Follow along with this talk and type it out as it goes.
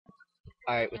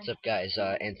Alright, what's up guys?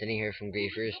 Anthony here from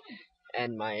Griefers,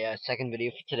 and my second video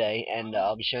for today, and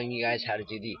I'll be showing you guys how to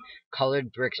do the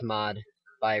Colored Bricks mod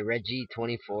by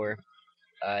Reggie24,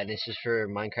 and this is for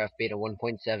Minecraft Beta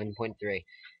 1.7.3. And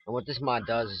what this mod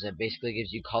does is it basically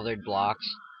gives you colored blocks,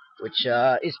 which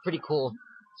is pretty cool.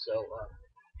 So,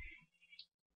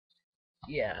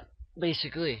 yeah,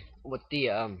 basically, when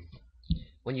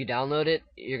you download it,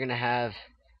 you're gonna have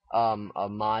a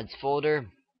mods folder,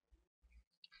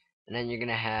 and then you're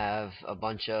gonna have a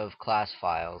bunch of class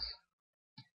files.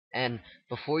 And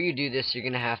before you do this, you're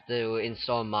going to have to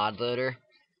install ModLoader,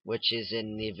 which is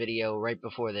in the video right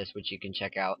before this, which you can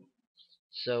check out.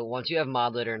 So once you have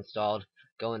ModLoader installed,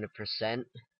 go into percent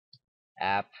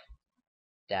app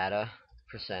data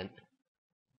percent,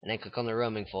 and then click on the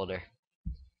roaming folder.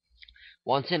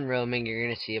 Once in roaming, you're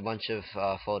going to see a bunch of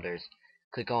folders.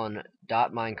 Click on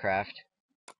 .minecraft,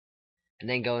 and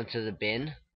then go into the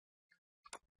bin.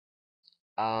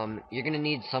 You're going to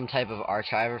need some type of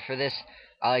archiver for this.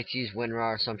 I like to use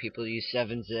WinRAR. Some people use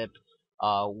 7-zip.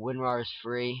 WinRAR is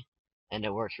free, and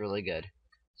it works really good.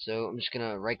 So I'm just going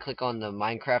to right click on the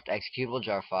Minecraft executable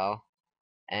jar file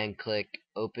and click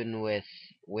open with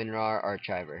WinRAR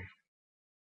archiver.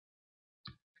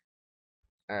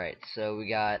 Alright, so we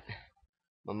got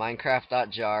my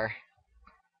Minecraft.jar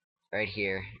right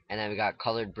here, and then we got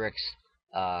colored bricks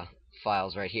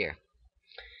files right here.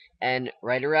 And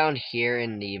right around here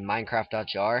in the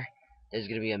Minecraft.jar, there's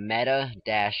going to be a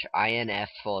meta-inf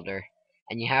folder,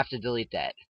 and you have to delete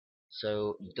that.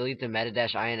 So delete the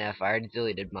meta-inf. I already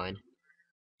deleted mine.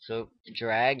 So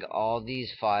drag all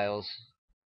these files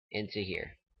into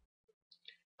here.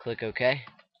 Click OK.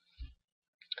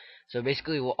 So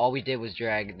basically, all we did was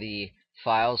drag the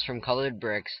files from Colored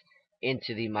Bricks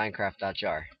into the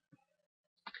Minecraft.jar.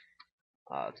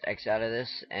 Let's X out of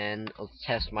this, and let's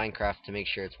test Minecraft to make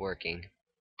sure it's working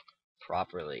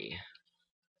properly.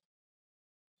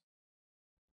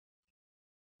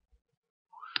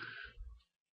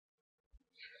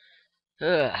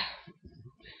 Ugh.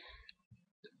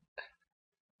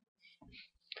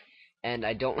 And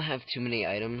I don't have too many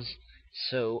items,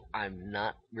 so I'm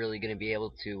not really going to be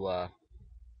able to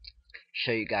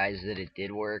show you guys that it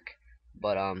did work.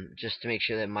 But just to make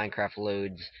sure that Minecraft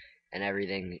loads and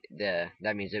everything,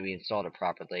 that means that we installed it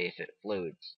properly if it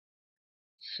loads.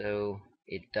 So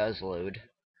it does load,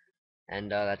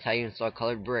 and that's how you install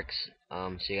colored bricks.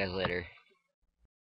 See you guys later.